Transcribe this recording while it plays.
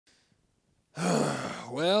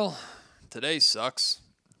Well, today sucks.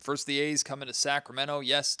 First, the A's coming to Sacramento.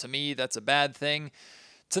 Yes, to me, that's a bad thing.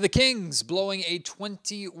 To the Kings, blowing a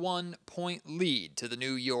 21-point lead to the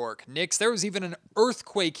New York Knicks. There was even an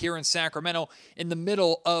earthquake here in Sacramento in the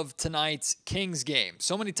middle of tonight's Kings game.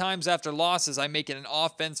 So many times after losses, I make it an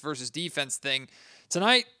offense versus defense thing.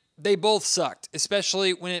 Tonight, they both sucked,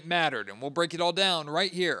 especially when it mattered. And we'll break it all down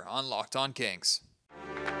right here on Locked On Kings.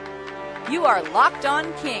 You are Locked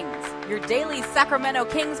On Kings, your daily Sacramento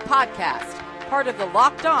Kings podcast. Part of the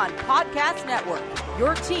Locked On Podcast Network,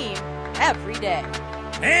 your team every day.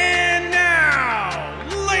 And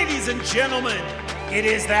now, ladies and gentlemen, it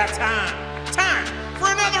is that time. Time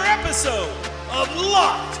for another episode of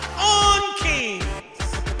Locked On Kings.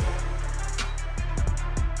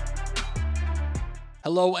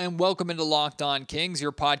 Hello and welcome into Locked On Kings,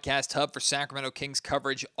 your podcast hub for Sacramento Kings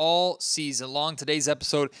coverage all season long. Today's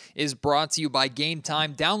episode is brought to you by Game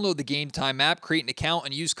Time. Download the Game Time app, create an account,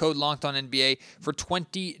 and use code LOCKEDONNBA for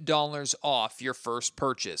 $20 off your first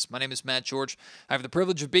purchase. My name is Matt George. I have the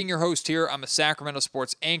privilege of being your host here. I'm a Sacramento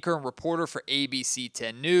sports anchor and reporter for ABC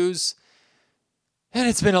 10 News. And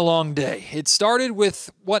it's been a long day. It started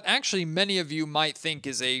with what actually many of you might think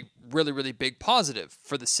is a really big positive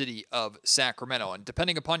for the city of Sacramento. And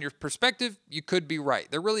depending upon your perspective, you could be right.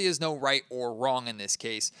 There really is no right or wrong in this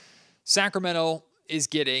case. Sacramento is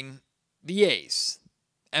getting the A's.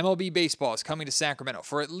 MLB baseball is coming to Sacramento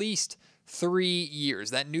for at least 3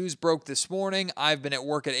 years. That news broke this morning. I've been at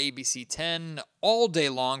work at ABC 10 all day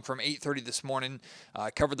long from 8:30 this morning.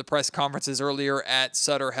 Covered the press conferences earlier at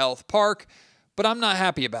Sutter Health Park. But I'm not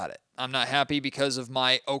happy about it. I'm not happy because of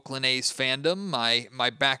my Oakland A's fandom, my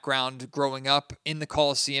background growing up in the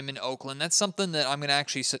Coliseum in Oakland. That's something that I'm going to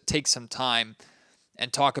actually take some time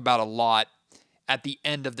and talk about a lot at the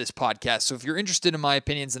end of this podcast. So if you're interested in my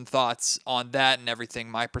opinions and thoughts on that and everything,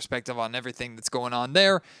 my perspective on everything that's going on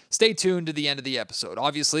there, stay tuned to the end of the episode.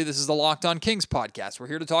 Obviously, this is the Locked On Kings podcast. We're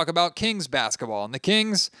here to talk about Kings basketball and the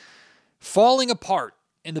Kings falling apart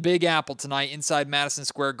in the Big Apple tonight inside Madison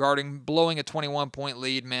Square Garden, blowing a 21-point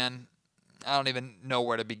lead, man. I don't even know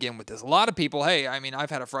where to begin with this. A lot of people,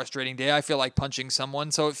 I've had a frustrating day. I feel like punching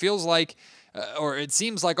someone. So it feels like, or it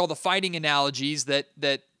seems like all the fighting analogies that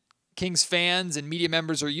Kings fans and media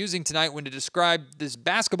members are using tonight when to describe this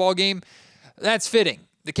basketball game, that's fitting.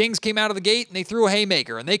 The Kings came out of the gate and they threw a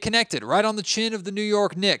haymaker and they connected right on the chin of the New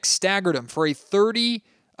York Knicks, staggered them for a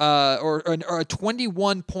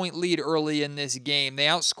 21-point lead early in this game. They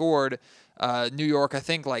outscored New York, I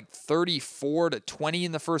think, like 34-20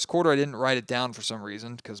 in the first quarter. I didn't write it down for some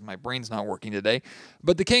reason because my brain's not working today.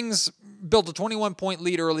 But the Kings built a 21-point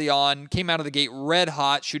lead early on, came out of the gate red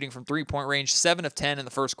hot, shooting from three-point range, 7 of 10 in the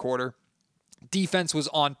first quarter. Defense was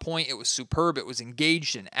on point. It was superb. It was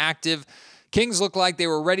engaged and active. Kings looked like they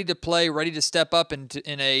were ready to play, ready to step up in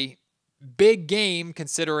a big game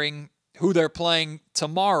considering who they're playing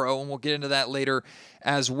tomorrow, and we'll get into that later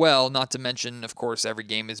as well. Not to mention, of course, every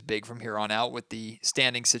game is big from here on out with the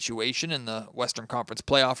standing situation in the Western Conference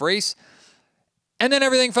playoff race. And then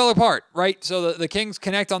everything fell apart, right? So the Kings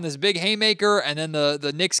connect on this big haymaker, and then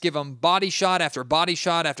the Knicks give them body shot after body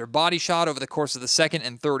shot after body shot over the course of the second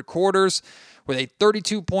and third quarters, with a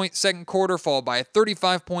 32-point second quarter followed by a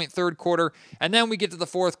 35-point third quarter. And then we get to the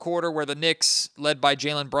fourth quarter where the Knicks, led by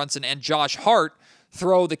Jalen Brunson and Josh Hart,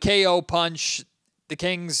 throw the KO punch. The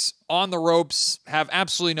Kings on the ropes, have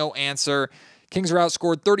absolutely no answer. Kings are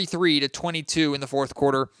outscored 33-22 in the fourth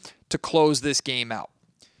quarter to close this game out.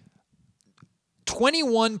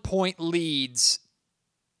 21-point leads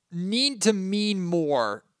need to mean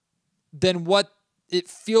more than what it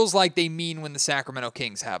feels like they mean when the Sacramento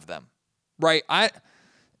Kings have them, right? I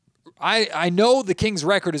know the Kings'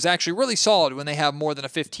 record is actually really solid when they have more than a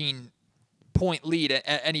 15-point lead at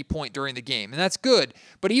any point during the game, and that's good.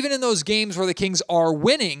 But even in those games where the Kings are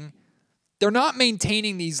winning, they're not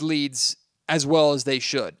maintaining these leads as well as they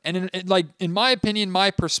should. And in my opinion,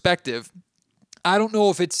 my perspective, I don't know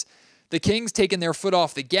if it's the Kings taking their foot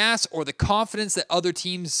off the gas or the confidence that other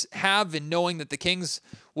teams have in knowing that the Kings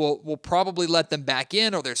will probably let them back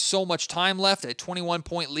in, or there's so much time left. A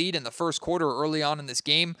 21-point lead in the first quarter early on in this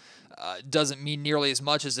game doesn't mean nearly as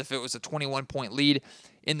much as if it was a 21-point lead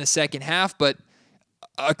in the second half. But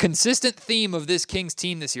a consistent theme of this Kings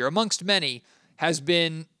team this year, amongst many, has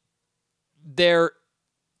been their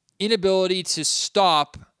inability to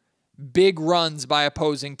stop big runs by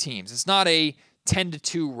opposing teams. It's not a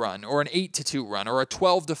 10-2 run or an 8-2 run or a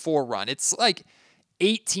 12-4 run. It's like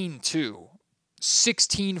 18-2,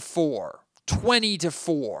 16-4,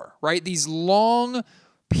 20-4, right? These long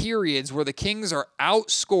periods where the Kings are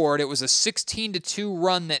outscored. It was a 16-2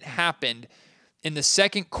 run that happened in the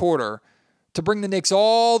second quarter to bring the Knicks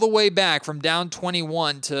all the way back from down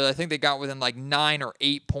 21 to, I think they got within like 9 or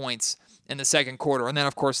 8 points in the second quarter. And then,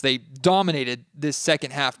 of course, they dominated this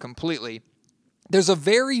second half completely. There's a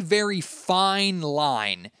very, very fine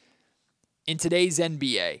line in today's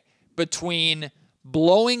NBA between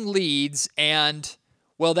blowing leads and,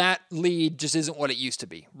 well, that lead just isn't what it used to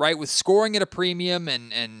be, right? With scoring at a premium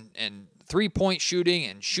and three-point shooting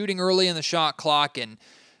and shooting early in the shot clock and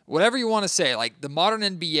whatever you want to say, like the modern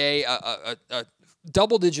NBA, a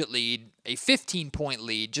double-digit lead, a 15-point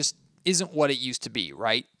lead just isn't what it used to be,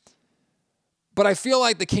 right? But I feel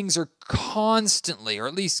like the Kings are constantly, or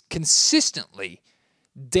at least consistently,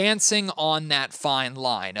 dancing on that fine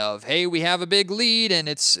line of, hey, we have a big lead and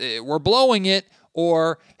we're blowing it,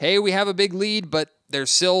 or hey, we have a big lead, but there's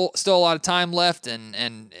still a lot of time left, and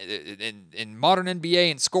in modern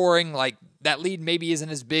NBA and scoring, like that lead maybe isn't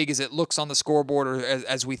as big as it looks on the scoreboard or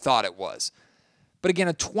as we thought it was. But again,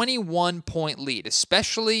 a 21-point lead,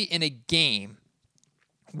 especially in a game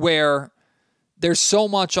where there's so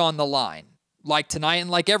much on the line, like tonight and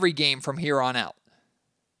like every game from here on out.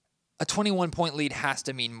 A 21-point lead has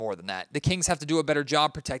to mean more than that. The Kings have to do a better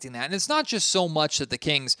job protecting that. And it's not just so much that the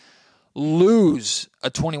Kings lose a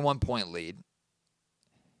 21-point lead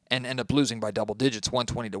and end up losing by double digits,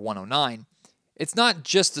 120 to 109. It's not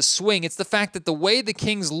just the swing. It's the fact that the way the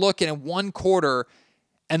Kings look in one quarter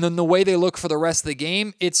and then the way they look for the rest of the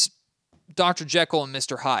game, it's Dr. Jekyll and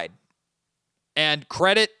Mr. Hyde. And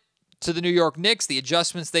credit to the New York Knicks, the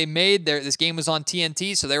adjustments they made. This game was on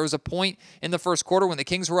TNT, so there was a point in the first quarter when the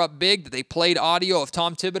Kings were up big that they played audio of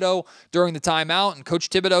Tom Thibodeau during the timeout, and Coach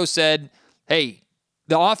Thibodeau said, hey,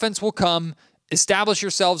 the offense will come. Establish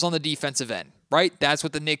yourselves on the defensive end, right? That's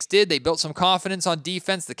what the Knicks did. They built some confidence on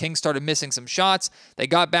defense. The Kings started missing some shots. They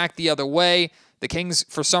got back the other way. The Kings,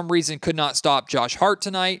 for some reason, could not stop Josh Hart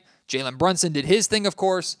tonight. Jalen Brunson did his thing, of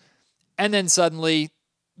course, and then suddenly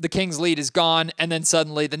the Kings' lead is gone, and then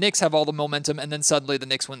suddenly the Knicks have all the momentum, and then suddenly the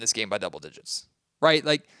Knicks win this game by double digits, right?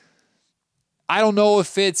 Like, I don't know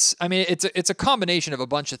if it's a combination of a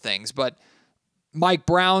bunch of things, but Mike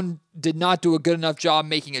Brown did not do a good enough job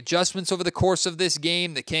making adjustments over the course of this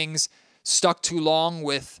game. The Kings stuck too long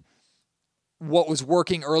with what was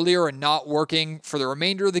working earlier and not working for the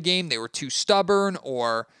remainder of the game. They were too stubborn,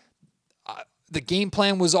 or the game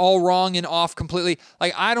plan was all wrong and off completely.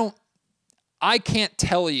 Like, I can't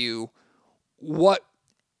tell you what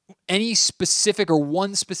any specific or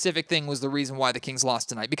one specific thing was the reason why the Kings lost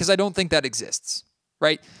tonight, because I don't think that exists,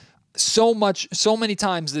 right? So many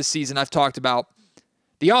times this season I've talked about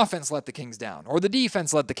the offense let the Kings down or the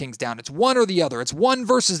defense let the Kings down. It's one or the other. It's one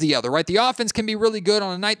versus the other, right? The offense can be really good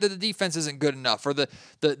on a night that the defense isn't good enough, or the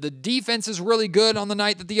defense is really good on the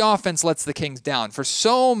night that the offense lets the Kings down. For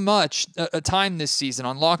so much a time this season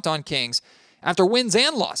on Locked On Kings, after wins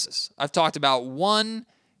and losses, I've talked about one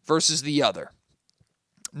versus the other.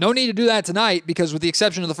 No need to do that tonight because with the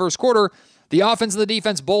exception of the first quarter, the offense and the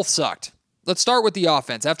defense both sucked. Let's start with the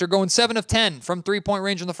offense. After going 7 of 10 from three-point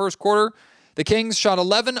range in the first quarter, the Kings shot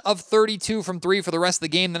 11 of 32 from three for the rest of the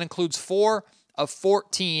game. That includes 4 of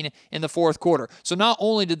 14 in the fourth quarter. So not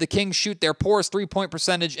only did the Kings shoot their poorest three-point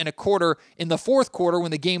percentage in a quarter in the fourth quarter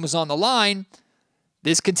when the game was on the line,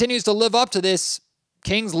 this continues to live up to this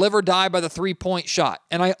Kings live or die by the three-point shot.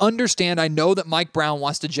 And I know that Mike Brown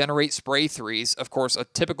wants to generate spray threes. Of course, a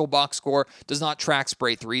typical box score does not track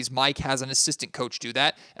spray threes. Mike has an assistant coach do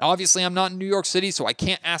that. And obviously, I'm not in New York City, so I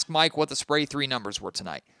can't ask Mike what the spray three numbers were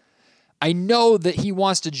tonight. I know that he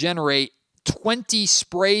wants to generate 20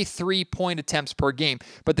 spray three-point attempts per game,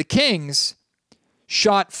 but the Kings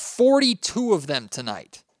shot 42 of them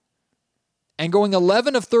tonight. And going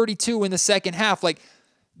 11 of 32 in the second half, like,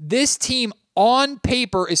 this team on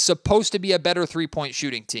paper is supposed to be a better three-point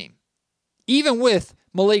shooting team. Even with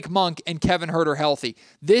Malik Monk and Kevin Huerter healthy,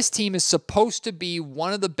 this team is supposed to be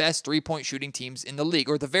one of the best three-point shooting teams in the league,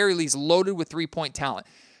 or at the very least loaded with three-point talent.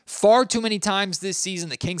 Far too many times this season,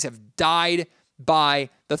 the Kings have died by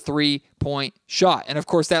the three-point shot. And of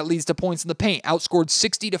course, that leads to points in the paint. Outscored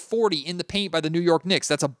 60-40 in the paint by the New York Knicks.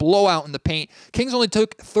 That's a blowout in the paint. Kings only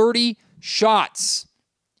took 30 shots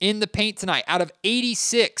in the paint tonight out of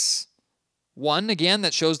 86. One, again,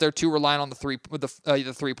 that shows they're too reliant on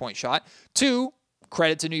the three-point shot. Two,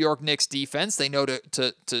 credit to New York Knicks defense. They know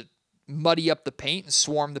to muddy up the paint and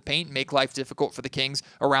swarm the paint and make life difficult for the Kings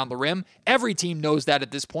around the rim. Every team knows that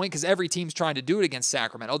at this point because every team's trying to do it against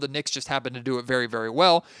Sacramento. The Knicks just happen to do it very, very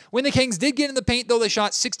well. When the Kings did get in the paint, though, they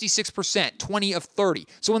shot 66%, 20 of 30.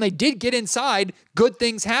 So when they did get inside, good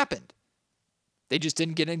things happened. They just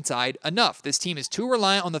didn't get inside enough. This team is too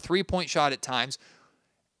reliant on the three-point shot at times.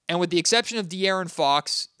 And with the exception of De'Aaron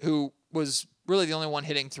Fox, who was really the only one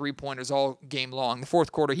hitting three-pointers all game long. The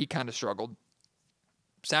fourth quarter, he kind of struggled.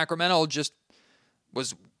 Sacramento just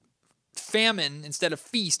was famine instead of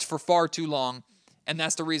feast for far too long, and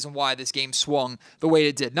that's the reason why this game swung the way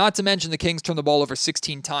it did. Not to mention the Kings turned the ball over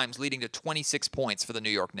 16 times, leading to 26 points for the New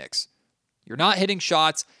York Knicks. You're not hitting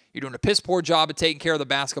shots. You're doing a piss-poor job of taking care of the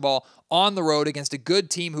basketball on the road against a good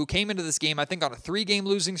team who came into this game, I think, on a 3-game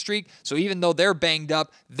losing streak. So even though they're banged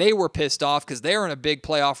up, they were pissed off because they're in a big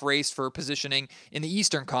playoff race for positioning in the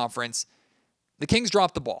Eastern Conference. The Kings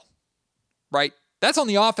dropped the ball, right? That's on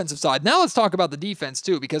the offensive side. Now let's talk about the defense,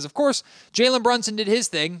 too, because, of course, Jalen Brunson did his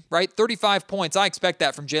thing, right? 35 points. I expect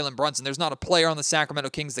that from Jalen Brunson. There's not a player on the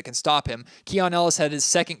Sacramento Kings that can stop him. Keon Ellis had his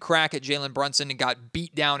second crack at Jalen Brunson and got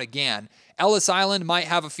beat down again. Ellis Island might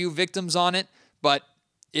have a few victims on it, but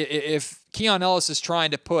if Keon Ellis is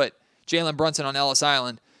trying to put Jalen Brunson on Ellis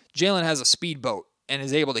Island, Jalen has a speedboat and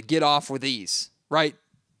is able to get off with ease, right?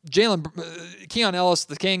 Keon Ellis,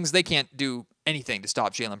 the Kings, they can't do anything to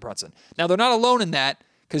stop Jalen Brunson. Now, they're not alone in that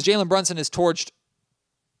because Jalen Brunson has torched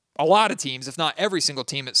a lot of teams, if not every single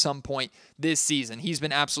team at some point this season. He's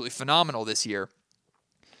been absolutely phenomenal this year.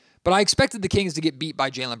 But I expected the Kings to get beat by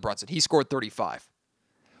Jalen Brunson. He scored 35.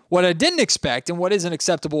 What I didn't expect, and what isn't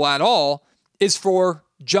acceptable at all, is for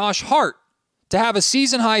Josh Hart to have a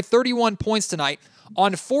season-high 31 points tonight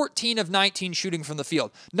on 14 of 19 shooting from the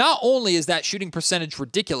field. Not only is that shooting percentage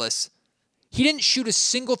ridiculous, he didn't shoot a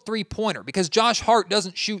single three-pointer because Josh Hart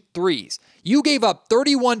doesn't shoot threes. You gave up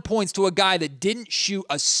 31 points to a guy that didn't shoot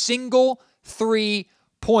a single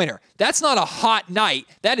three-pointer. That's not a hot night.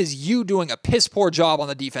 That is you doing a piss-poor job on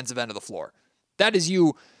the defensive end of the floor. That is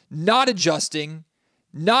you not adjusting,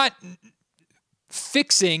 not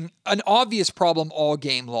fixing an obvious problem all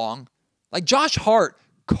game long. Like, Josh Hart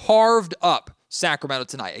carved up Sacramento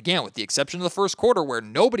tonight. Again, with the exception of the first quarter where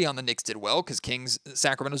nobody on the Knicks did well because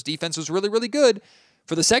Sacramento's defense was really, really good.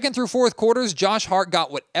 For the second through fourth quarters, Josh Hart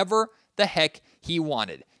got whatever the heck he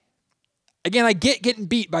wanted. Again, I get getting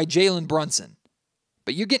beat by Jalen Brunson,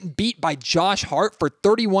 but you're getting beat by Josh Hart for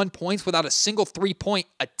 31 points without a single three-point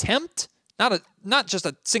attempt? Not just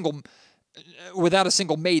a single, without a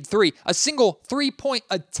single made three, a single three-point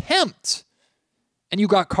attempt. And you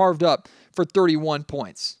got carved up for 31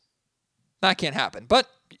 points. That can't happen. But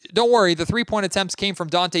don't worry, the three-point attempts came from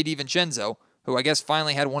Donte DiVincenzo, who I guess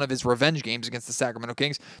finally had one of his revenge games against the Sacramento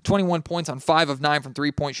Kings. 21 points on 5 of 9 from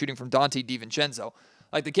three-point shooting from Donte DiVincenzo.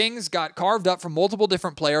 Like, the Kings got carved up from multiple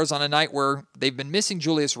different players on a night where they've been missing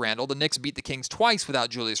Julius Randle. The Knicks beat the Kings twice without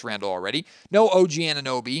Julius Randle already. No OG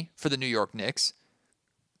Anunoby for the New York Knicks.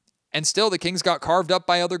 And still, the Kings got carved up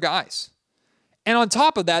by other guys. And on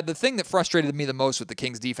top of that, the thing that frustrated me the most with the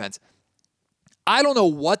Kings defense, I don't know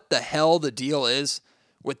what the hell the deal is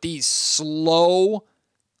with these slow,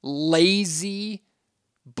 lazy,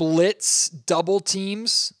 blitz double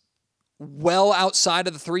teams well outside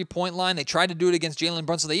of the three-point line. They tried to do it against Jalen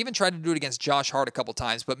Brunson. They even tried to do it against Josh Hart a couple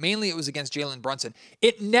times, but mainly it was against Jalen Brunson.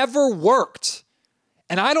 It never worked.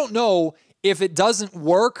 And I don't know if it doesn't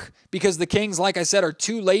work because the Kings, like I said, are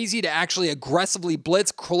too lazy to actually aggressively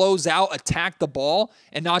blitz, close out, attack the ball,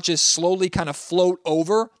 and not just slowly kind of float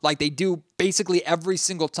over like they do basically every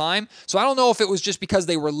single time. So I don't know if it was just because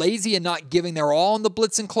they were lazy and not giving their all in the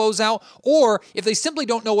blitz and close out, or if they simply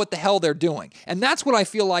don't know what the hell they're doing. And that's what I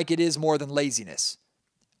feel like it is more than laziness.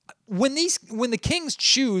 When the Kings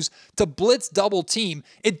choose to blitz double team,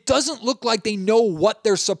 it doesn't look like they know what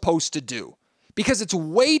they're supposed to do. Because it's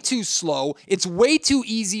way too slow. It's way too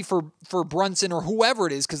easy for Brunson or whoever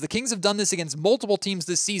it is, because the Kings have done this against multiple teams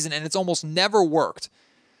this season, and it's almost never worked.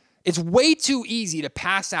 It's way too easy to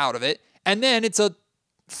pass out of it, and then it's a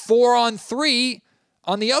 4-on-3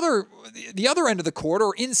 on the other end of the court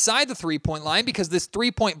or inside the three-point line, because this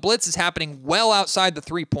three-point blitz is happening well outside the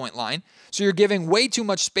three-point line. So you're giving way too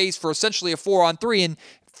much space for essentially a 4-on-3, and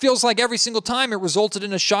feels like every single time it resulted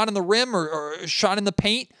in a shot in the rim or a shot in the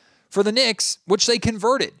paint for the Knicks, which they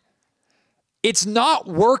converted. It's not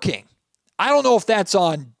working. I don't know if that's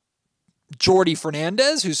on Jordi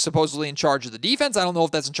Fernandez, who's supposedly in charge of the defense. I don't know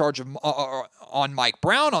if that's in charge of on Mike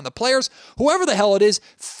Brown, on the players. Whoever the hell it is,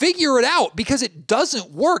 figure it out, because it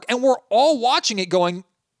doesn't work, and we're all watching it going,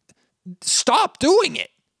 stop doing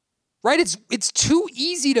it, right? It's too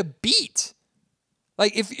easy to beat.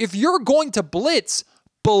 Like, if you're going to blitz.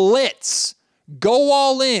 Go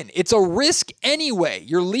all in. It's a risk anyway.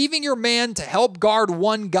 You're leaving your man to help guard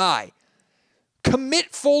one guy.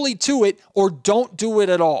 Commit fully to it or don't do it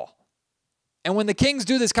at all. And when the Kings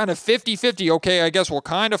do this kind of 50-50, okay, I guess we'll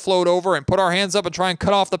kind of float over and put our hands up and try and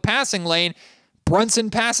cut off the passing lane, Brunson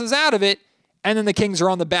passes out of it, and then the Kings are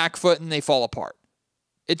on the back foot and they fall apart.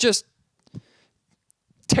 To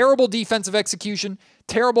Terrible defensive execution,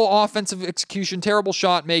 terrible offensive execution, terrible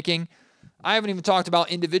shot making. I haven't even talked about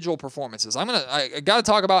individual performances. I got to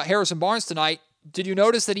talk about Harrison Barnes tonight. Did you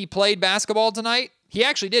notice that he played basketball tonight? He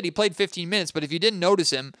actually did. He played 15 minutes, but if you didn't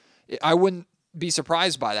notice him, I wouldn't be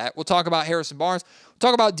surprised by that. We'll talk about Harrison Barnes. We'll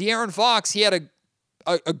talk about De'Aaron Fox. He had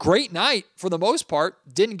a great night for the most part.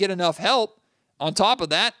 Didn't get enough help. On top of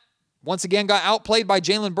that, once again got outplayed by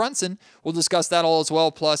Jalen Brunson. We'll discuss that all as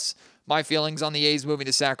well, plus my feelings on the A's moving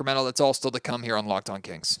to Sacramento. That's all still to come here on Locked On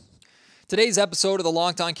Kings. Today's episode of the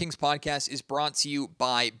Locked On Kings podcast is brought to you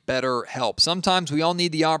by BetterHelp. Sometimes we all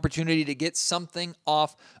need the opportunity to get something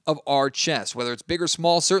off of our chest. Whether it's big or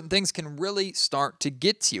small, certain things can really start to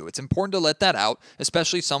get to you. It's important to let that out,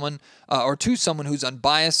 especially to someone who's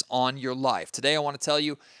unbiased on your life. Today I want to tell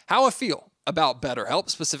you how I feel about BetterHelp,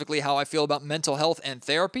 specifically how I feel about mental health and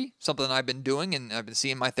therapy, something I've been doing, and I've been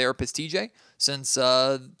seeing my therapist, TJ, since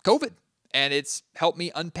COVID. And it's helped me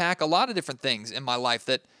unpack a lot of different things in my life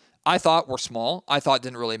that I thought were small, I thought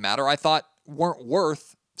didn't really matter, I thought weren't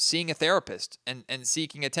worth seeing a therapist and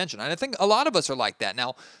seeking attention. And I think a lot of us are like that.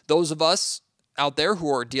 Now, those of us out there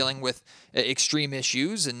who are dealing with extreme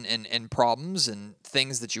issues and problems and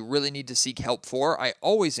things that you really need to seek help for, I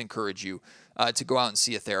always encourage you to go out and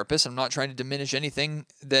see a therapist. I'm not trying to diminish anything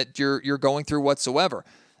that you're going through whatsoever.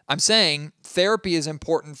 I'm saying therapy is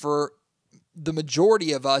important for the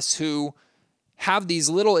majority of us who have these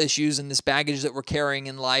little issues and this baggage that we're carrying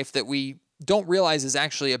in life that we don't realize is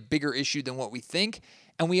actually a bigger issue than what we think.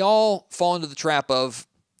 And we all fall into the trap of,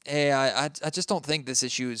 hey, I just don't think this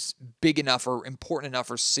issue is big enough or important enough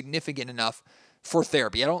or significant enough for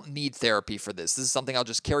therapy. I don't need therapy for this. This is something I'll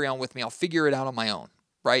just carry on with me. I'll figure it out on my own,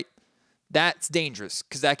 right? That's dangerous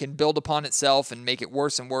because that can build upon itself and make it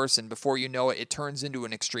worse and worse. And before you know it, it turns into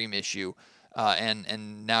an extreme issue.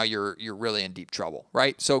 And now you're really in deep trouble,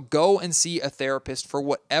 right? So go and see a therapist for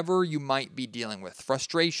whatever you might be dealing with.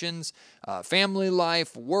 Frustrations, family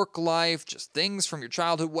life, work life, just things from your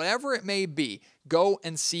childhood, whatever it may be. Go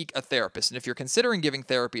and seek a therapist. And if you're considering giving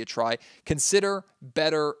therapy a try, consider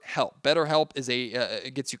BetterHelp. BetterHelp is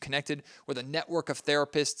it gets you connected with a network of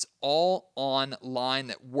therapists all online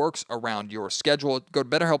that works around your schedule. Go to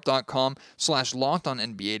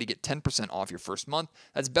BetterHelp.com/LockedOnNBA to get 10% off your first month.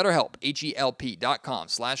 That's BetterHelp,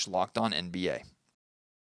 HELP.com/LockedOnNBA.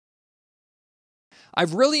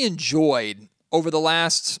 I've really enjoyed over the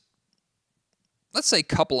last, let's say,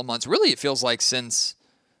 couple of months. Really, it feels like since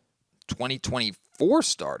 2024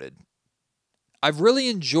 started, I've really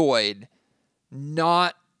enjoyed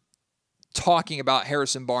not talking about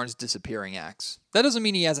Harrison Barnes' disappearing acts. That doesn't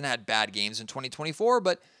mean he hasn't had bad games in 2024,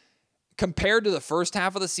 but compared to the first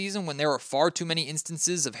half of the season when there were far too many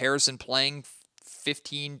instances of Harrison playing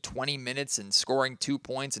 15, 20 minutes and scoring 2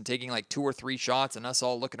 points and taking like 2 or 3 shots and us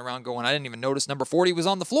all looking around going, I didn't even notice number 40 was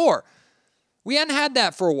on the floor. We hadn't had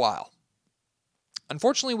that for a while.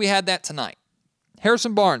 Unfortunately, we had that tonight.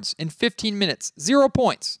 Harrison Barnes, in 15 minutes, 0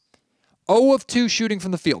 points, 0 of 2 shooting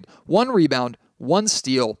from the field, 1 rebound, 1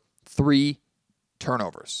 steal, 3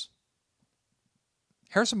 turnovers.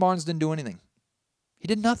 Harrison Barnes didn't do anything. He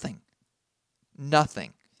did nothing.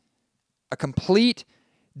 Nothing. A complete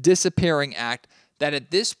disappearing act that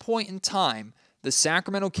at this point in time, the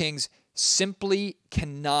Sacramento Kings simply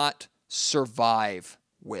cannot survive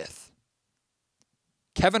with.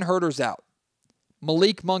 Kevin Huerter's out.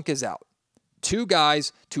 Malik Monk is out. 2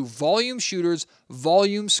 guys, 2 volume shooters,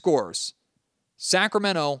 volume scorers.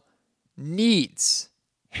 Sacramento needs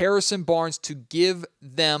Harrison Barnes to give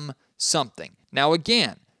them something. Now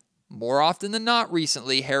again, more often than not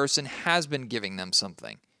recently, Harrison has been giving them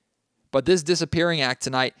something. But this disappearing act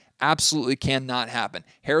tonight absolutely cannot happen.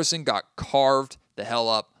 Harrison got carved the hell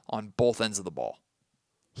up on both ends of the ball.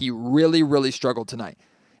 He really, really struggled tonight.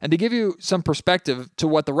 And to give you some perspective to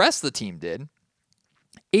what the rest of the team did,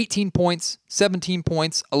 18 points, 17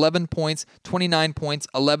 points, 11 points, 29 points,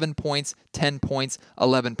 11 points, 10 points,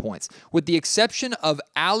 11 points. With the exception of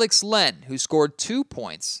Alex Len, who scored 2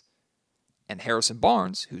 points, and Harrison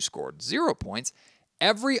Barnes, who scored 0 points,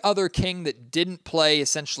 every other King that didn't play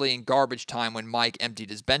essentially in garbage time when Mike emptied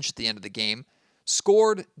his bench at the end of the game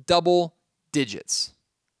scored double digits.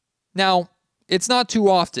 Now, it's not too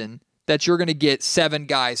often that you're going to get 7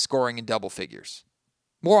 guys scoring in double figures.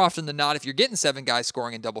 More often than not, if you're getting 7 guys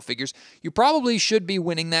scoring in double figures, you probably should be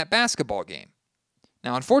winning that basketball game.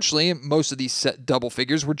 Now, unfortunately, most of these double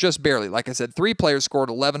figures were just barely. Like I said, 3 players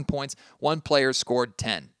scored 11 points, 1 player scored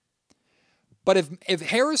 10. But if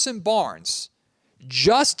Harrison Barnes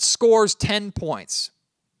just scores 10 points,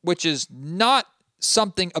 which is not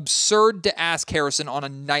something absurd to ask Harrison on a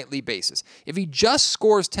nightly basis, if he just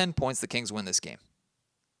scores 10 points, the Kings win this game.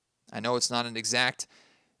 I know it's not an exact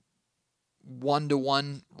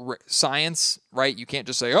one-to-one science, right? You can't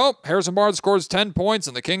just say, oh, Harrison Barnes scores 10 points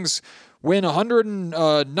and the Kings win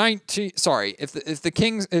 119. Sorry,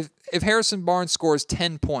 if Harrison Barnes scores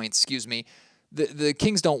 10 points, the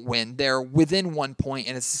Kings don't win. They're within 1 point,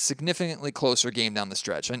 and it's a significantly closer game down the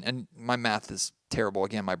stretch. And my math is terrible.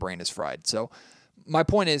 Again, my brain is fried. So my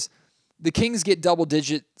point is, the Kings get double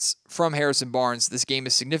digits from Harrison Barnes. This game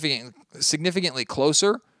is significantly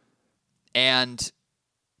closer, and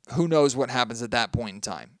who knows what happens at that point in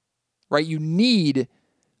time, right? You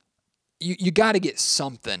got to get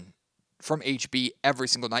something from HB every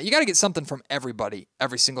single night. You got to get something from everybody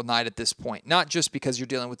every single night at this point, not just because you're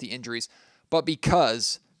dealing with the injuries, but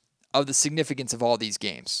because of the significance of all these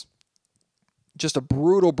games. Just a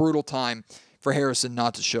brutal, brutal time for Harrison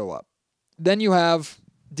not to show up. Then you have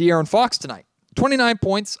De'Aaron Fox tonight. 29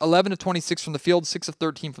 points, 11 of 26 from the field, 6 of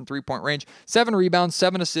 13 from three-point range, 7 rebounds,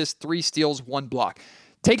 7 assists, 3 steals, 1 block.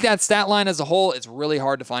 Take that stat line as a whole, it's really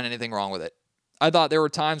hard to find anything wrong with it. I thought there were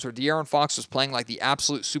times where De'Aaron Fox was playing like the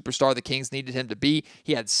absolute superstar the Kings needed him to be.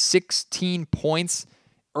 He had 16 points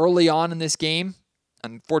early on in this game.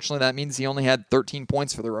 Unfortunately, that means he only had 13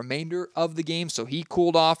 points for the remainder of the game, so he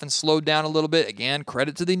cooled off and slowed down a little bit. Again,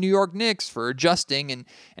 credit to the New York Knicks for adjusting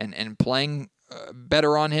and playing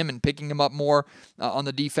better on him and picking him up more on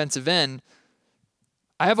the defensive end.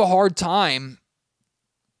 I have a hard time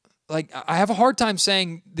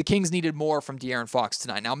saying the Kings needed more from De'Aaron Fox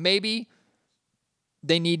tonight. Now, maybe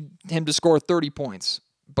they need him to score 30 points,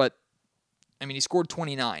 but, he scored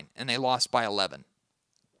 29, and they lost by 11.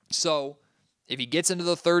 So, if he gets into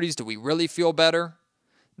the 30s, do we really feel better?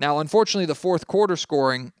 Now, unfortunately, the fourth quarter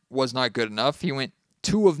scoring was not good enough. He went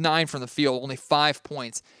 2 of 9 from the field, only 5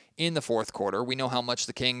 points in the fourth quarter. We know how much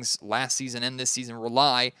the Kings last season and this season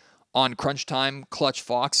rely on crunch time clutch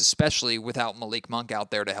Fox, especially without Malik Monk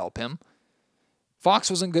out there to help him. Fox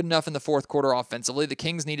wasn't good enough in the fourth quarter offensively. The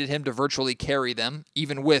Kings needed him to virtually carry them.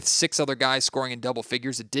 Even with 6 other guys scoring in double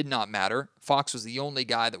figures, it did not matter. Fox was the only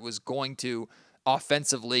guy that was going to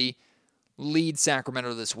offensively lead Sacramento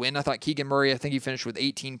to this win. I thought Keegan Murray, he finished with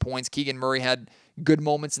 18 points. Keegan Murray had good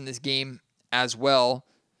moments in this game as well.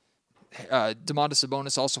 Domantas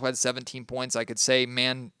Sabonis also had 17 points. I could say,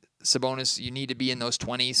 man, Sabonis, you need to be in those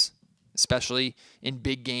 20s, especially in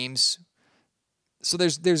big games. So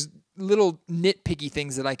there's little nitpicky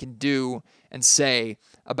things that I can do and say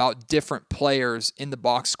about different players in the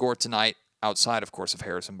box score tonight, outside, of course, of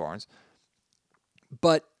Harrison Barnes.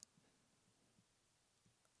 But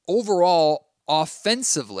overall,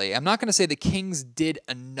 offensively, I'm not going to say the Kings did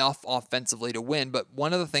enough offensively to win, but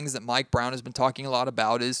one of the things that Mike Brown has been talking a lot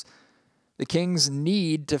about is the Kings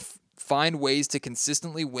need to find ways to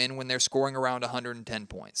consistently win when they're scoring around 110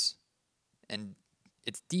 points. And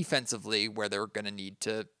it's defensively where they're going to need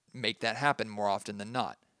to make that happen more often than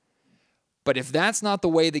not. But if that's not the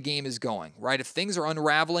way the game is going, right, if things are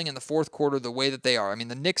unraveling in the fourth quarter the way that they are,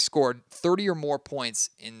 the Knicks scored 30 or more points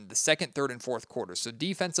in the second, third, and fourth quarters. So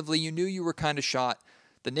defensively, you knew you were kind of shot.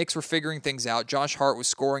 The Knicks were figuring things out. Josh Hart was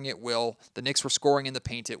scoring at will. The Knicks were scoring in the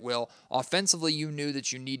paint at will. Offensively, you knew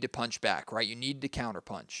that you need to punch back, right? You need to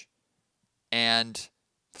counterpunch. And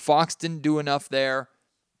Fox didn't do enough there.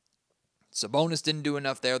 Sabonis didn't do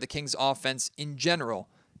enough there. The Kings' offense in general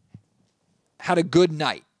had a good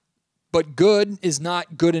night. But good is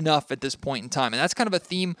not good enough at this point in time. And that's kind of a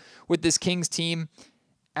theme with this Kings team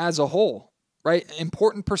as a whole, right?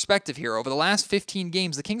 Important perspective here. Over the last 15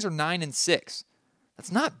 games, the Kings are 9-6.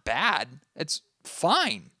 That's not bad. It's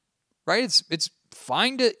fine, right? It's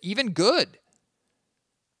fine to even good.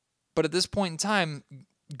 But at this point in time,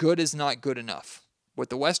 good is not good enough. With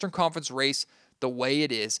the Western Conference race the way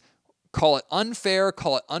it is, call it unfair,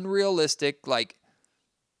 call it unrealistic,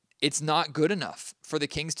 it's not good enough for the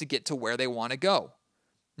Kings to get to where they want to go.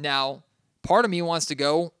 Now, part of me wants to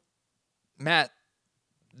go, Matt,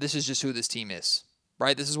 this is just who this team is,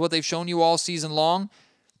 right? This is what they've shown you all season long.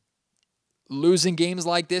 Losing games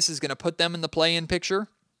like this is going to put them in the play-in picture,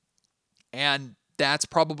 and that's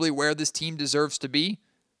probably where this team deserves to be.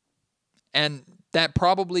 And that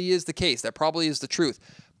probably is the case. That probably is the truth.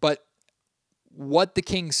 But what the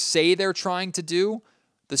Kings say they're trying to do,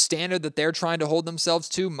 the standard that they're trying to hold themselves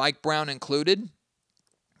to, Mike Brown included,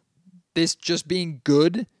 this just being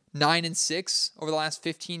good, 9-6 over the last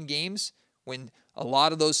 15 games, when a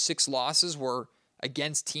lot of those 6 losses were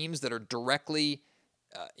against teams that are directly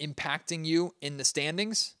impacting you in the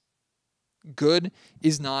standings, good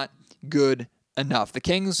is not good enough. The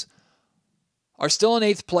Kings are still in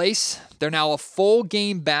 8th place. They're now a full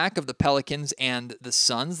game back of the Pelicans and the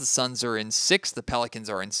Suns. The Suns are in 6th. The Pelicans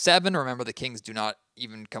are in 7. Remember, the Kings do not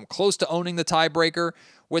even come close to owning the tiebreaker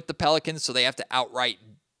with the Pelicans, so they have to outright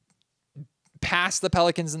past the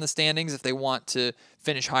Pelicans in the standings if they want to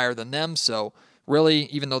finish higher than them. So really,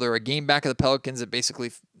 even though they're a game back of the Pelicans,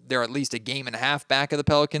 they're at least a game and a half back of the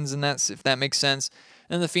Pelicans, and that's, if that makes sense.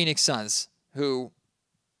 And the Phoenix Suns, who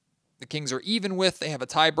the Kings are even with. They have a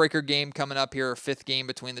tiebreaker game coming up here, a fifth game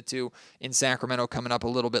between the two in Sacramento coming up a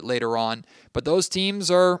little bit later on. But those teams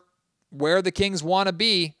are where the Kings want to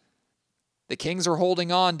be. The Kings are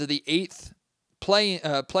holding on to the eighth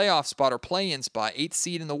playoff spot or play-in spot, 8th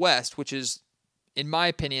seed in the West, which is, in my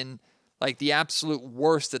opinion, like the absolute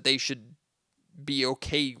worst that they should be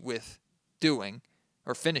okay with doing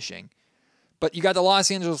or finishing. But you got the Los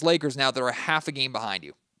Angeles Lakers now that are half a game behind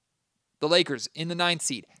you. The Lakers in the 9th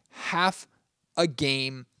seed, half a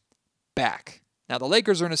game back. Now, the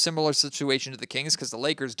Lakers are in a similar situation to the Kings because the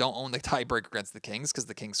Lakers don't own the tiebreaker against the Kings because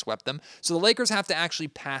the Kings swept them. So the Lakers have to actually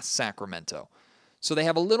pass Sacramento. So they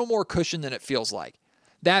have a little more cushion than it feels like.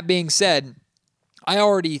 That being said, I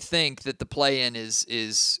already think that the play-in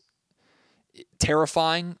is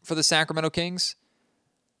terrifying for the Sacramento Kings.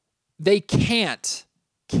 They can't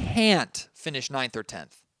finish 9th or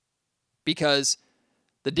 10th because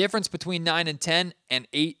the difference between 9 and 10 and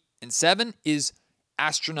 8 and 7 is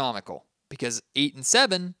astronomical. Because 8 and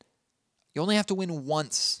 7, you only have to win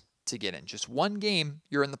once to get in. Just one game,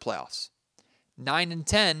 you're in the playoffs. 9 and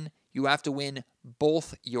 10, you have to win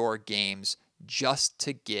both your games just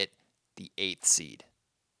to get the 8th seed.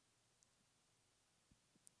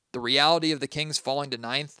 The reality of the Kings falling to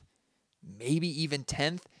 9th, maybe even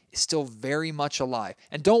 10th, is still very much alive.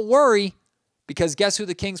 And don't worry, because guess who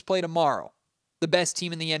the Kings play tomorrow? The best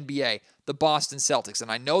team in the NBA, the Boston Celtics. And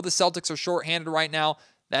I know the Celtics are shorthanded right now.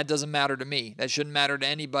 That doesn't matter to me. That shouldn't matter to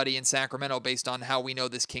anybody in Sacramento based on how we know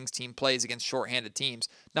this Kings team plays against shorthanded teams.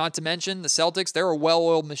 Not to mention the Celtics, they're a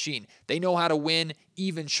well-oiled machine. They know how to win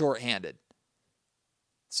even shorthanded.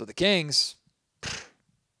 So the Kings,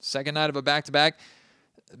 second night of a back-to-back,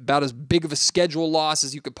 about as big of a schedule loss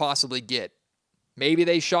as you could possibly get. Maybe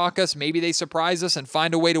they shock us, maybe they surprise us and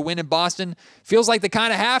find a way to win in Boston. Feels like they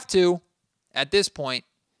kind of have to at this point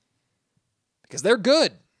because they're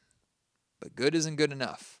good. But good isn't good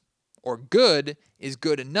enough. Or good is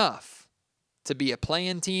good enough to be a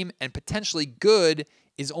play-in team, and potentially good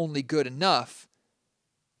is only good enough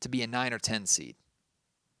to be a 9 or 10 seed.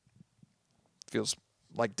 Feels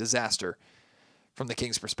like disaster from the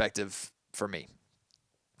Kings' perspective for me.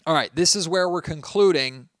 All right, this is where we're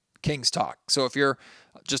concluding Kings Talk. So if you're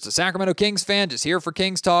just a Sacramento Kings fan, just here for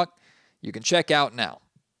Kings Talk, you can check out now.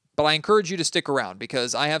 But I encourage you to stick around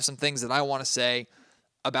because I have some things that I want to say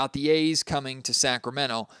about the A's coming to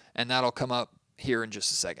Sacramento, and that'll come up here in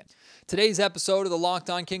just a second. Today's episode of the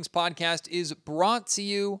Locked On Kings podcast is brought to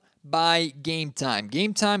you by Game Time.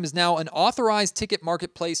 Game Time is now an authorized ticket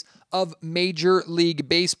marketplace of Major League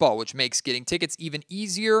Baseball, which makes getting tickets even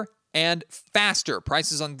easier and faster.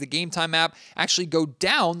 Prices on the Game Time app actually go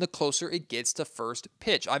down the closer it gets to first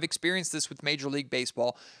pitch. I've experienced this with Major League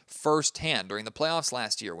Baseball firsthand during the playoffs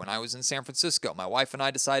last year when I was in San Francisco. My wife and I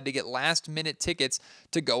decided to get last-minute tickets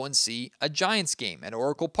to go and see a Giants game at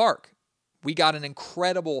Oracle Park. We got an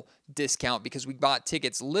incredible discount because we bought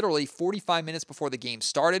tickets literally 45 minutes before the game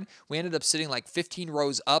started. We ended up sitting like 15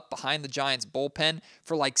 rows up behind the Giants bullpen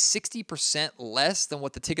for like 60% less than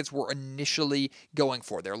what the tickets were initially going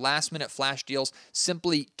for. Their last-minute flash deals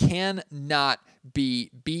simply cannot be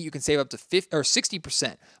beat. You can save up to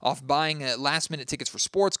 60% off buying last-minute tickets for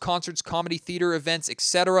sports, concerts, comedy, theater events,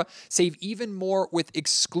 etc. Save even more with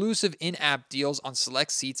exclusive in-app deals on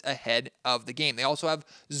select seats ahead of the game. They also have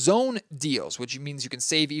zone deals, which means you can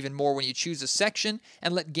save even more when you choose a section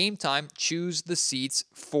and let Game Time choose the seats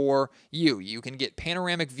for you. You can get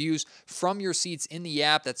panoramic views from your seats in the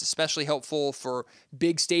app. That's especially helpful for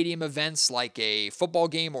big stadium events like a football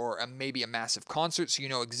game or maybe a massive concert, so you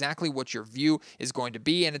know exactly what your view is going to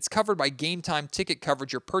be. And it's covered by Game Time ticket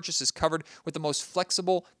coverage. Your purchase is covered with the most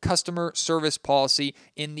flexible customer service policy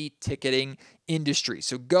in the ticketing industry.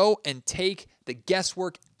 So go and take the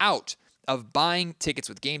guesswork out of buying tickets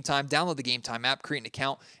with Game Time. Download the Game Time app, create an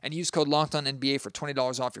account, and use code LOCKEDONNBA for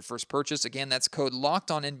 $20 off your first purchase. Again, that's code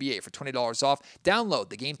LOCKEDONNBA for $20 off. Download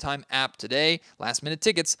the Game Time app today. Last minute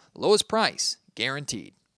tickets, lowest price,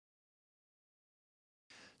 guaranteed.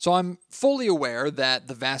 So I'm fully aware that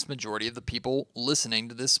the vast majority of the people listening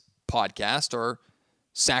to this podcast are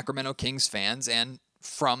Sacramento Kings fans and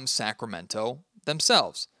from Sacramento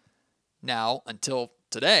themselves. Now, until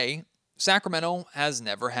today, Sacramento has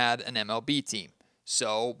never had an MLB team,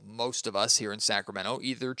 so most of us here in Sacramento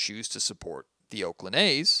either choose to support the Oakland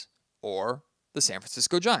A's or the San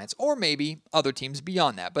Francisco Giants, or maybe other teams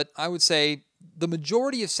beyond that. But I would say the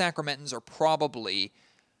majority of Sacramentans are probably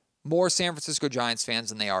more San Francisco Giants fans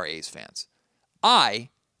than they are A's fans. I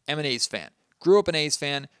am an A's fan. Grew up an A's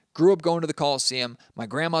fan. Grew up going to the Coliseum. My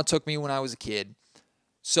grandma took me when I was a kid.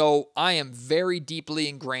 So I am very deeply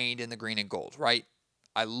ingrained in the green and gold, right?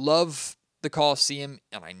 I love the Coliseum,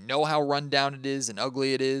 and I know how run down it is and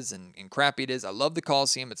ugly it is and crappy it is. I love the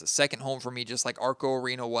Coliseum. It's a second home for me, just like Arco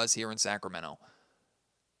Arena was here in Sacramento.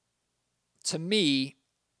 To me,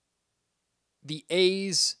 the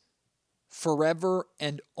A's forever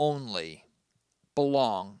and only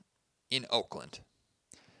belong in Oakland.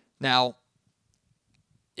 Now,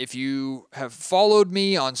 if you have followed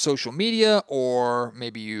me on social media, or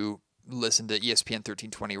maybe you listen to ESPN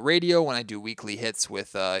 1320 radio when I do weekly hits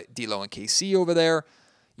with D-Lo and KC over there,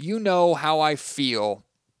 you know how I feel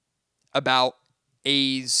about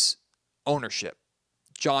A's ownership,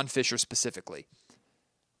 John Fisher specifically.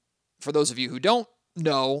 For those of you who don't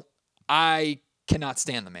know, I cannot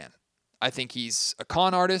stand the man. I think he's a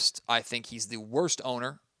con artist. I think he's the worst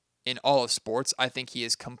owner in all of sports. I think he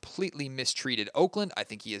has completely mistreated Oakland. I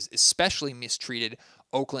think he has especially mistreated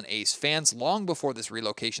Oakland A's fans long before this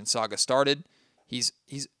relocation saga started. He's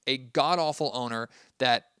a god-awful owner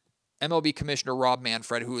that MLB Commissioner Rob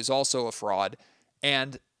Manfred, who is also a fraud,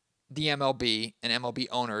 and the MLB and MLB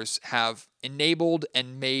owners have enabled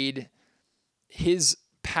and made his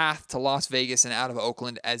path to Las Vegas and out of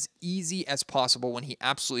Oakland as easy as possible when he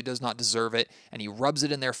absolutely does not deserve it, and he rubs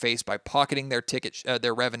it in their face by pocketing their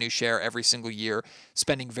their revenue share every single year,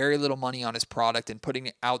 spending very little money on his product, and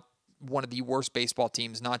putting out one of the worst baseball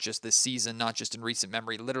teams, not just this season, not just in recent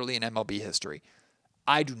memory, literally in MLB history.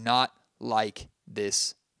 I do not like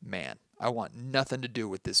this man. I want nothing to do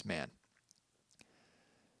with this man.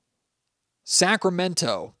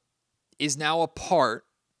 Sacramento is now a part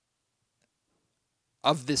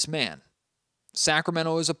of this man.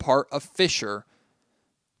 Sacramento is a part of Fisher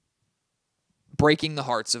breaking the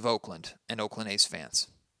hearts of Oakland and Oakland A's fans.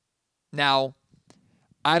 Now,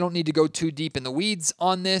 I don't need to go too deep in the weeds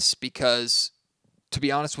on this because, to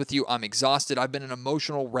be honest with you, I'm exhausted. I've been an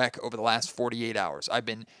emotional wreck over the last 48 hours. I've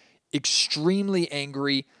been extremely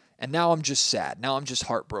angry, and now I'm just sad. Now I'm just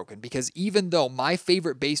heartbroken because even though my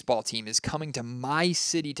favorite baseball team is coming to my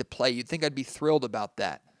city to play, you'd think I'd be thrilled about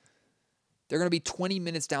that. They're going to be 20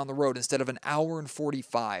 minutes down the road instead of an hour and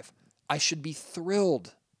 45. I should be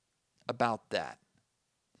thrilled about that.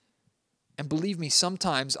 And believe me,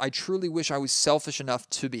 sometimes I truly wish I was selfish enough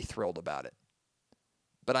to be thrilled about it.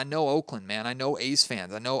 But I know Oakland, man. I know A's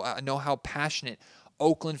fans. I know how passionate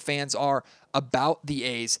Oakland fans are about the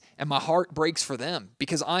A's, and my heart breaks for them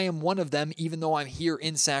because I am one of them, even though I'm here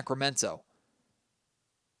in Sacramento.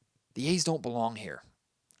 The A's don't belong here.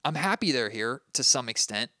 I'm happy they're here to some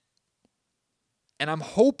extent. And I'm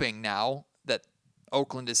hoping now that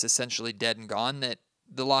Oakland is essentially dead and gone, that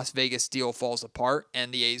the Las Vegas deal falls apart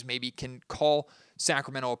and the A's maybe can call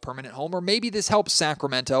Sacramento a permanent home, or maybe this helps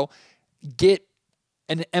Sacramento get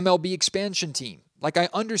an MLB expansion team. Like, I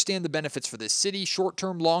understand the benefits for this city,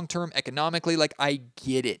 short-term, long-term, economically, like, I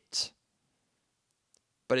get it.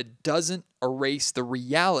 But it doesn't erase the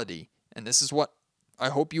reality, and this is what I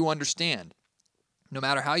hope you understand. No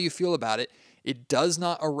matter how you feel about it, it does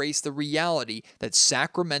not erase the reality that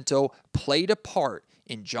Sacramento played a part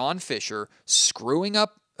in John Fisher screwing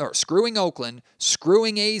Oakland,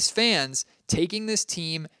 screwing A's fans, taking this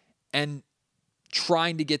team and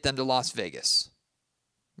trying to get them to Las Vegas.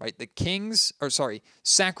 Right?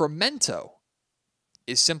 Sacramento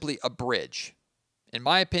is simply a bridge. In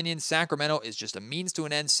my opinion, Sacramento is just a means to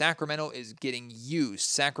an end. Sacramento is getting used.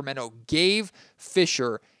 Sacramento gave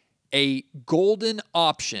Fisher a golden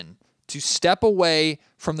option to step away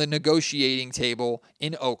from the negotiating table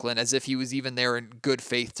in Oakland as if he was even there in good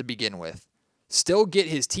faith to begin with. Still get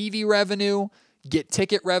his TV revenue, get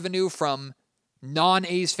ticket revenue from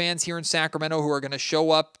non-A's fans here in Sacramento who are going to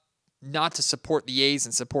show up not to support the A's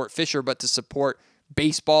and support Fisher, but to support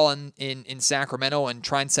baseball in Sacramento and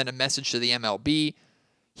try and send a message to the MLB.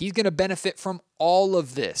 He's going to benefit from all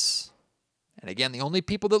of this. And again, the only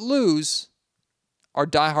people that lose are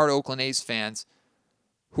diehard Oakland A's fans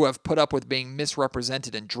who have put up with being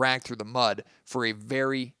misrepresented and dragged through the mud for a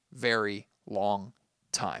very, very long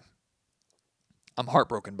time. I'm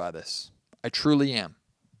heartbroken by this. I truly am.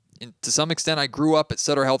 And to some extent, I grew up at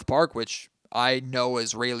Sutter Health Park, which I know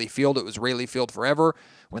as Rayleigh Field. It was Rayleigh Field forever.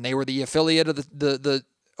 When they were the affiliate of the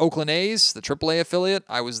Oakland A's, the AAA affiliate,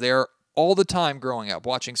 I was there all the time growing up,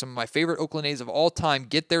 watching some of my favorite Oakland A's of all time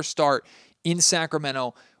get their start in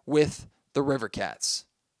Sacramento with the River Cats.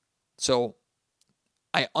 So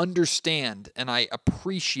I understand and I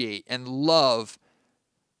appreciate and love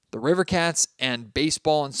the River Cats and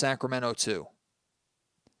baseball in Sacramento too.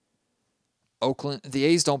 Oakland, the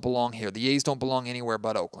A's don't belong here. The A's don't belong anywhere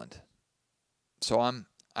but Oakland. So I'm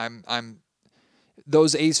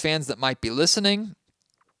those A's fans that might be listening,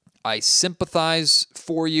 I sympathize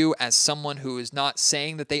for you as someone who is not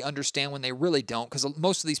saying that they understand when they really don't, because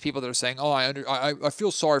most of these people that are saying, oh, I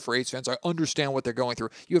feel sorry for A's fans, I understand what they're going through,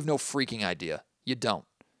 you have no freaking idea. You don't.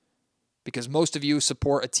 Because most of you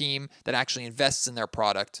support a team that actually invests in their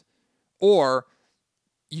product, or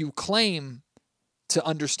you claim to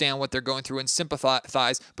understand what they're going through and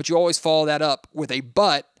sympathize, but you always follow that up with a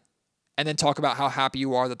but, and then talk about how happy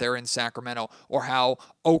you are that they're in Sacramento, or how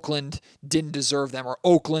Oakland didn't deserve them, or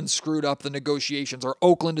Oakland screwed up the negotiations, or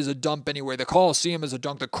Oakland is a dump anyway, the Coliseum is a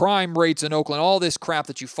dump, the crime rates in Oakland, all this crap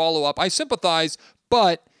that you follow up. I sympathize,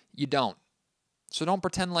 but you don't. So don't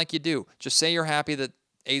pretend like you do. Just say you're happy that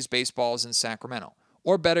A's baseball is in Sacramento.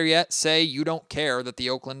 Or better yet, say you don't care that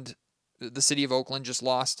the city of Oakland just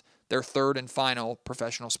lost their third and final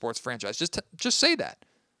professional sports franchise. Just say that.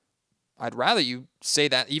 I'd rather you say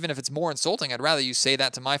that, even if it's more insulting, I'd rather you say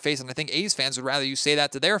that to my face, and I think A's fans would rather you say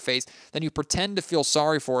that to their face than you pretend to feel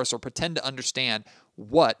sorry for us or pretend to understand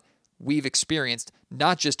what we've experienced,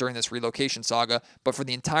 not just during this relocation saga, but for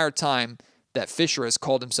the entire time that Fisher has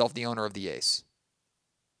called himself the owner of the A's.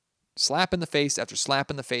 Slap in the face after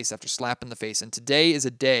slap in the face after slap in the face, and today is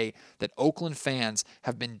a day that Oakland fans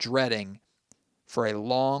have been dreading for a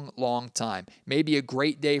long, long time. Maybe a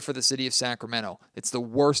great day for the city of Sacramento. It's the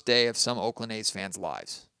worst day of some Oakland A's fans'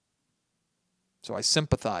 lives. So I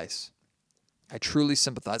sympathize. I truly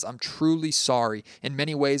sympathize. I'm truly sorry. In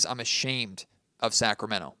many ways, I'm ashamed of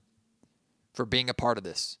Sacramento for being a part of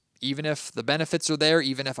this. Even if the benefits are there,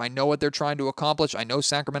 even if I know what they're trying to accomplish, I know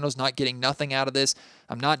Sacramento's not getting nothing out of this.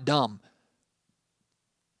 I'm not dumb.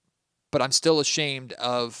 But I'm still ashamed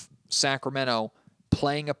of Sacramento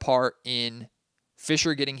playing a part in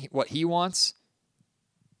Fisher getting what he wants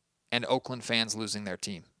and Oakland fans losing their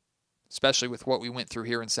team, especially with what we went through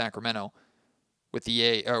here in Sacramento with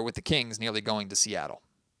the Kings nearly going to Seattle.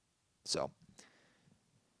 So,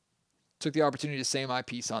 took the opportunity to say my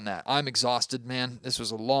piece on that. I'm exhausted, man. This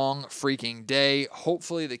was a long freaking day.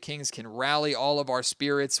 Hopefully the Kings can rally all of our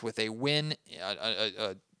spirits with a win,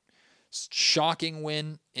 a shocking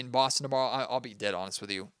win in Boston tomorrow. I'll be dead honest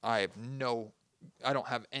with you. I don't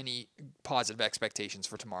have any positive expectations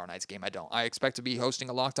for tomorrow night's game. I don't. I expect to be hosting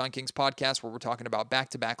a Locked On Kings podcast where we're talking about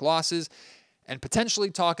back-to-back losses and potentially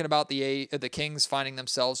talking about the Kings finding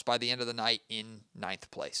themselves by the end of the night in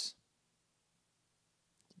 9th place.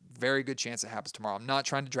 Very good chance it happens tomorrow. I'm not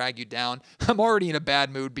trying to drag you down. I'm already in a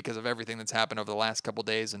bad mood because of everything that's happened over the last couple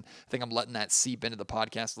days, and I think I'm letting that seep into the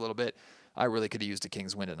podcast a little bit. I really could have used a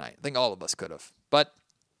Kings win tonight. I think all of us could have. But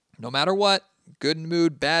no matter what, good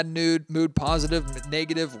mood, bad mood, positive,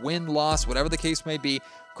 negative, win, loss, whatever the case may be.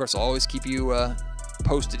 Of course, I'll always keep you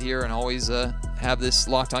posted here and always have this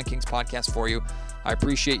Locked On Kings podcast for you. I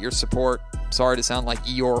appreciate your support. Sorry to sound like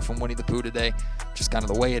Eeyore from Winnie the Pooh today. Just kind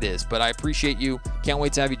of the way it is. But I appreciate you. Can't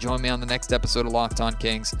wait to have you join me on the next episode of Locked On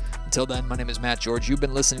Kings. Until then, my name is Matt George. You've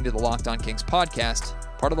been listening to the Locked On Kings podcast,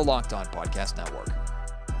 part of the Locked On Podcast Network.